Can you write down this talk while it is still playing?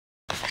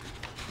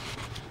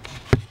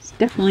It's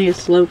definitely a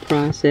slow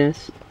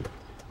process.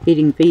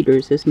 Eating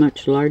feeders is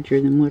much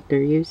larger than what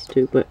they're used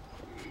to, but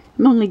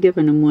I'm only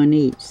giving them one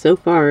each. So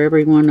far,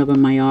 every one of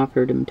them I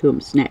offered them to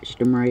them snatched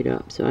them right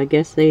up. So I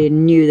guess they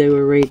knew they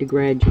were ready to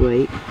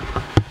graduate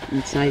in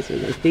the size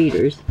of their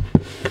feeders.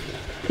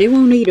 They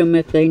won't eat them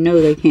if they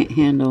know they can't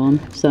handle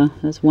them. So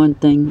that's one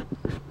thing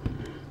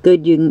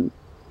good you can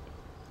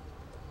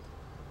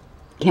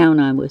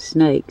count on with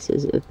snakes,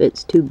 is if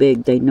it's too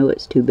big, they know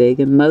it's too big.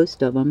 And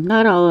most of them,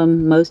 not all of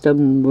them, most of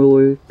them will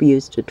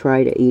refuse to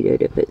try to eat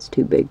it if it's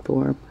too big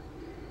for them.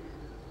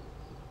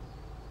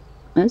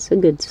 That's a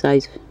good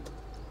size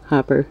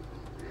hopper.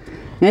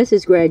 This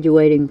is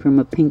graduating from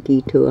a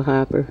pinky to a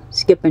hopper,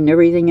 skipping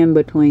everything in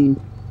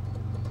between.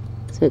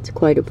 So it's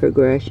quite a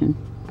progression.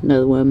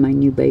 Another one of my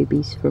new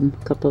babies from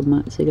a couple of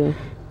months ago.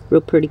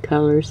 Real pretty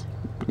colors.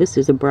 This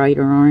is a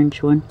brighter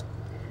orange one.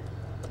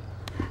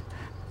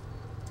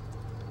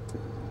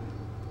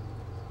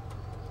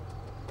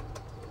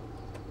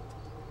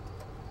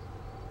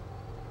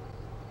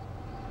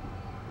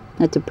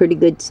 That's a pretty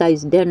good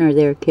sized dinner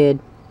there, kid.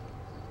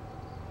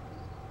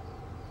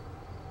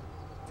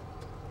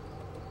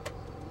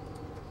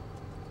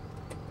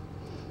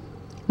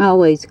 I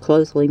always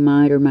closely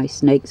monitor my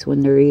snakes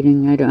when they're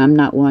eating. I'm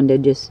not one to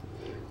just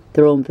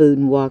throw them food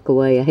and walk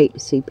away. I hate to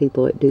see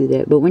people that do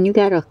that. But when you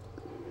got a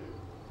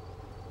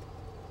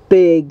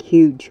big,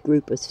 huge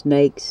group of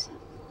snakes,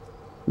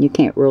 you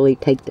can't really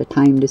take the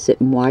time to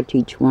sit and watch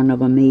each one of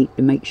them eat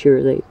to make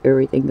sure that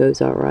everything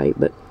goes all right.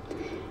 But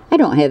I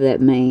don't have that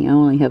many. I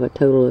only have a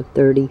total of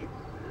 30.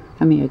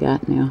 How many I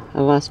got now? I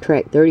lost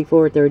track.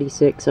 34,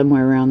 36,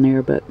 somewhere around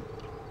there. But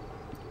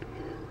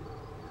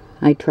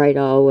I try to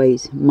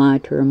always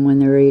monitor them when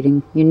they're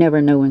eating. You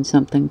never know when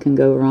something can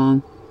go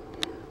wrong.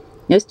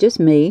 It's just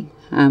me.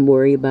 I'm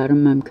worried about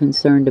them. I'm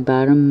concerned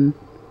about them.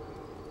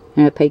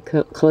 And I pay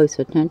close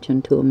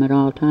attention to them at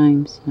all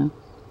times. So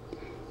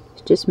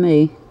it's just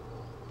me.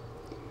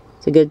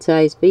 It's a good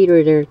sized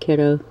feeder there,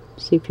 kiddo.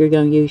 See if you're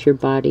going to use your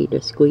body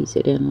to squeeze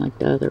it in like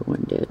the other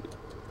one did.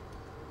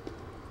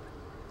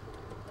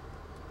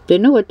 They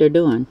know what they're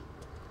doing.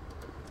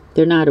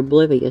 They're not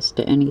oblivious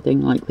to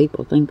anything like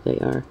people think they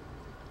are.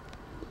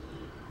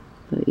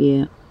 But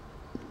yeah.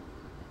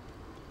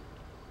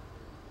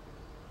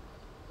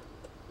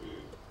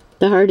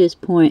 The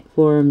hardest point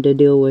for them to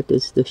deal with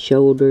is the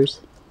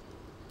shoulders.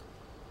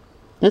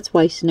 That's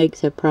why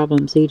snakes have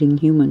problems eating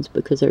humans,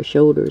 because their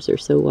shoulders are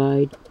so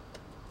wide.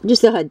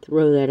 Just thought I'd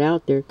throw that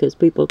out there because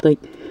people think,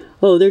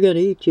 oh, they're going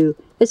to eat you.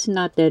 It's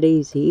not that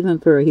easy, even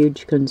for a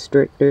huge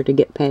constrictor, to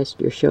get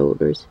past your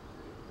shoulders.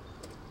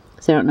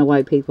 So I don't know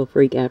why people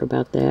freak out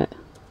about that.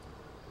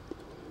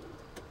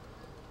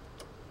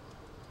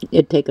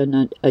 It'd take a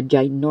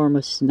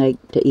ginormous snake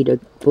to eat a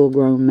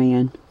full-grown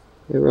man.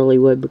 It really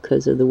would,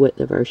 because of the width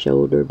of our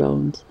shoulder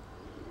bones.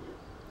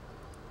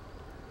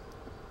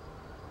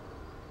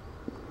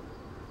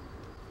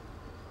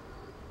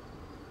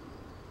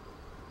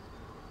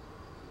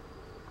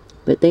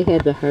 But they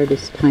have the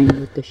hardest time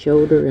with the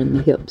shoulder and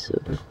the hips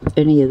of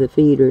any of the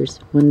feeders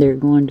when they're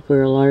going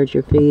for a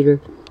larger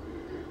feeder.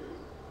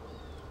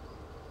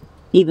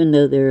 Even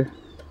though their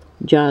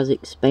jaws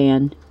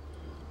expand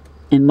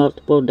in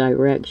multiple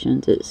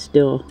directions, it's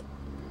still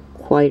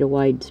quite a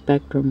wide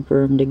spectrum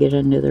for them to get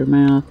into their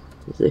mouth.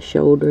 The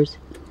shoulders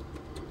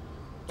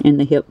and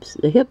the hips.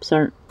 The hips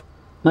aren't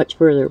much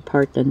further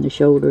apart than the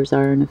shoulders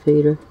are in a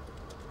feeder.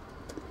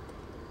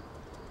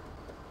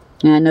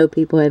 Now, I know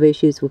people have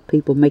issues with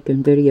people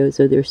making videos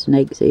of their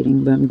snakes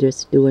eating, but I'm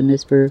just doing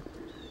this for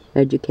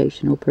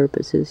educational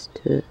purposes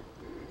to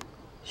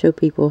show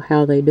people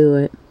how they do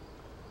it.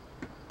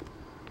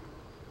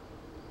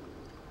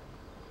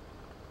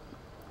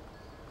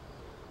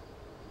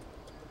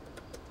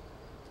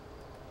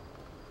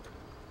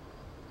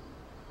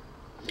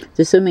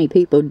 So many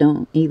people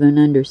don't even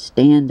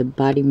understand the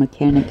body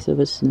mechanics of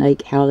a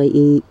snake, how they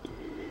eat,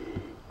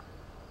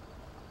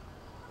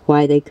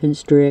 why they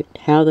constrict,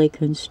 how they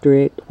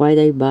constrict, why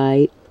they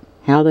bite,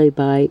 how they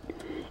bite.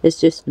 It's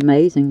just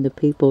amazing, the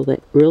people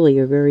that really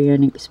are very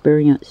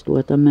inexperienced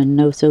with them and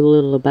know so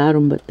little about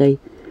them, but they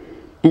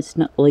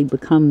instantly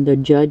become the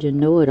judge and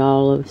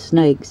know-it-all of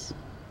snakes.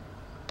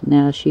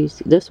 Now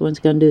this one's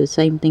going to do the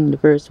same thing the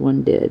first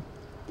one did.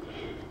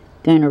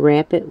 Going to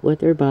wrap it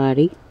with her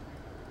body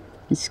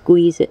and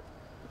squeeze it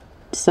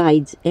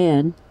sides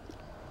in,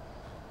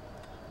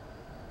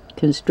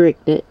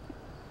 constrict it,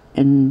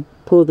 and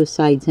pull the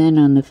sides in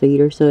on the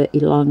feeder so it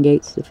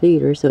elongates the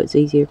feeder so it's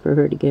easier for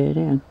her to get it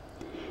in.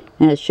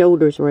 And the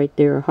shoulders right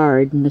there are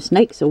hard, and the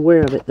snake's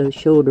aware of it. Those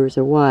shoulders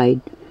are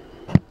wide.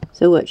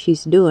 So what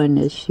she's doing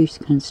is she's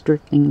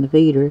constricting the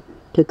feeder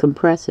to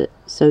compress it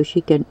so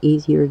she can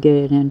easier get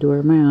it into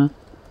her mouth.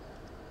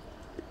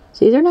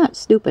 See, they're not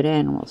stupid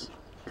animals.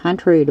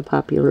 Contrary to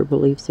popular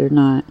beliefs, they're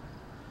not.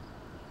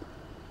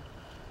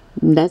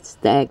 And that's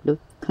the act of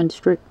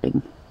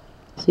constricting.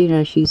 So, you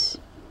know,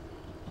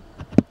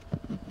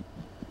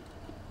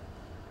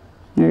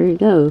 there you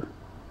go.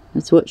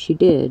 That's what she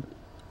did.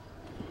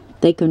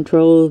 They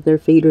control their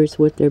feeders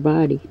with their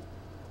body.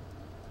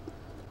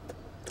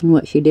 And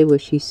what she did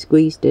was she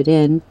squeezed it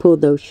in,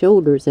 pulled those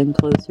shoulders in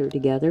closer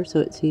together so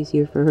it's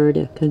easier for her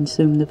to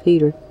consume the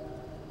feeder.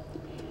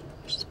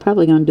 She's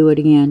probably going to do it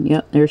again.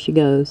 Yep, there she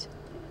goes.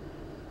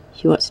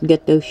 She wants to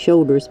get those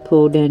shoulders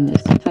pulled in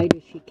as tight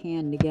as she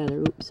can together.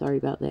 Oops, sorry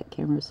about that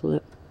camera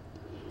slip.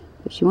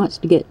 But she wants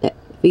to get that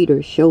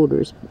feeder's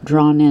shoulders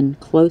drawn in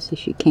close as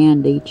she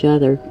can to each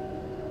other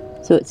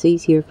so it's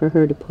easier for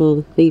her to pull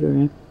the feeder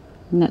in.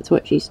 And that's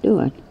what she's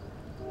doing.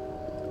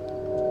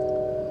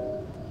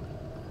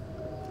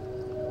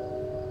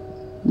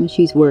 And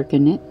she's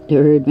working it to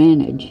her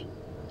advantage.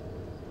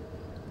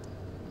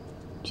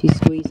 She's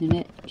squeezing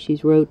it,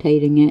 she's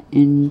rotating it,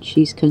 and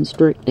she's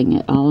constricting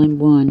it all in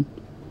one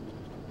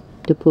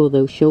to pull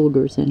those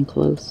shoulders in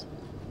close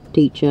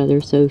to each other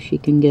so she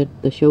can get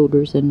the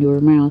shoulders into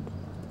her mouth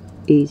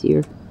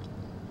easier.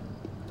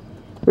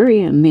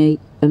 Very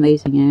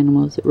amazing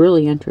animals. It's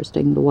really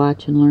interesting to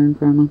watch and learn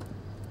from them.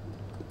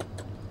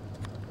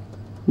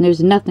 And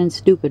there's nothing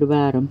stupid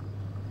about them.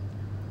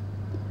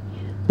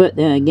 But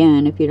then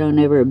again, if you don't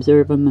ever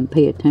observe them and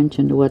pay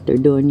attention to what they're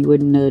doing, you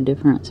wouldn't know the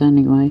difference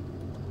anyway.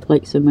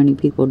 Like so many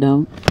people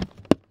don't.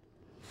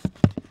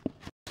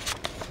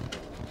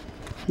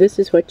 This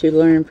is what you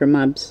learn from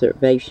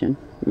observation,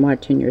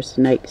 watching your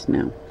snakes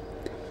now.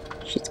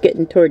 She's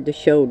getting toward the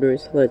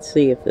shoulders. Let's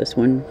see if this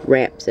one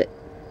wraps it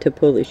to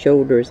pull the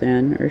shoulders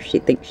in, or she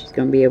thinks she's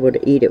going to be able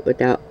to eat it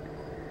without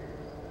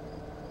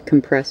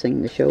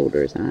compressing the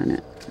shoulders on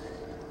it.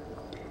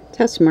 That's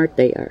how smart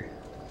they are.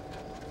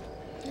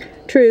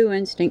 True,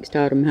 instincts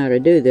taught them how to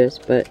do this,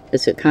 but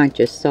it's a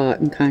conscious thought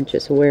and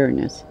conscious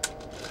awareness,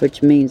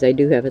 which means they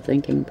do have a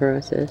thinking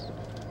process.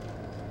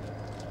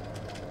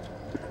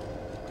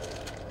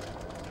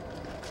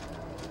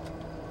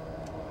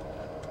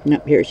 And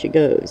up here she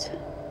goes.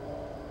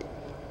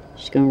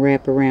 She's going to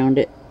wrap around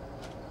it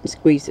and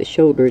squeeze the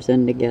shoulders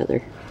in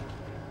together.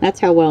 That's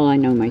how well I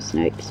know my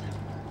snakes.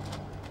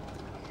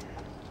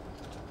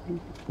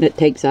 It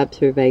takes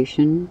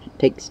observation, it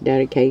takes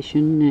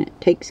dedication, and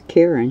it takes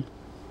caring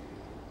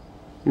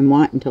and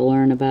wanting to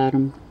learn about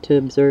them, to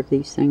observe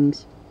these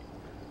things.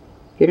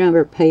 If you don't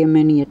ever pay them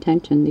any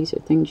attention, these are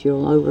things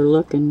you'll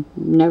overlook and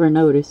never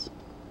notice.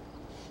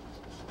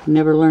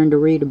 Never learn to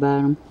read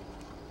about them.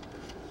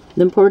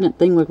 The important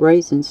thing with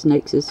raising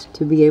snakes is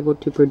to be able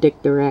to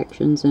predict their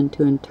actions and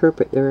to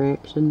interpret their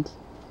actions.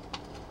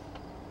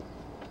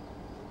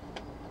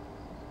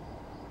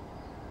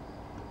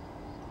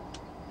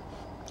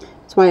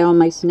 That's why all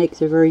my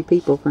snakes are very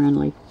people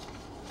friendly.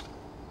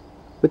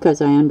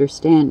 Because I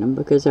understand them,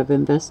 because I've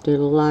invested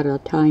a lot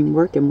of time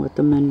working with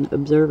them and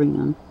observing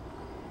them.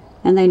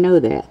 And they know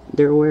that.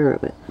 They're aware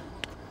of it.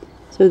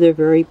 So they're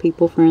very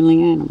people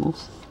friendly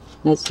animals.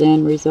 That's the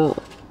end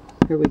result.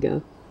 Here we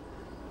go.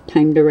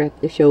 Time to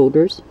wrap the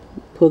shoulders,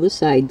 pull the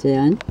sides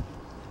in.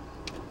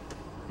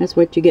 That's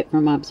what you get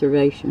from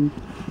observation.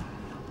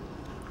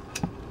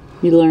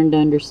 You learn to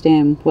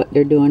understand what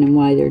they're doing and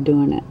why they're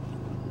doing it.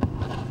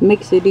 It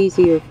makes it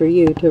easier for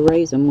you to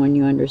raise them when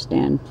you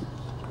understand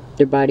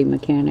their body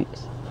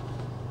mechanics.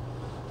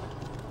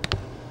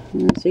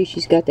 And see,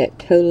 she's got that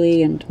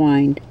totally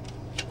entwined.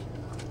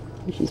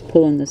 She's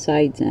pulling the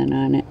sides in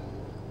on it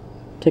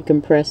to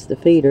compress the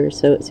feeder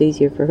so it's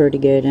easier for her to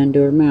get it into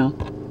her mouth.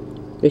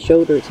 The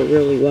shoulders are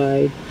really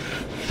wide.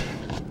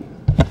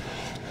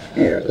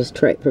 Here, let's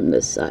try it from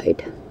this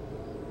side.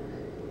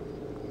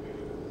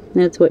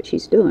 That's what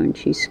she's doing.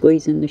 She's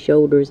squeezing the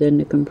shoulders in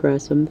to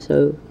compress them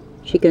so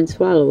she can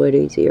swallow it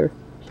easier.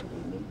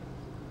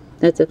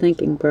 That's a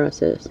thinking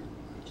process.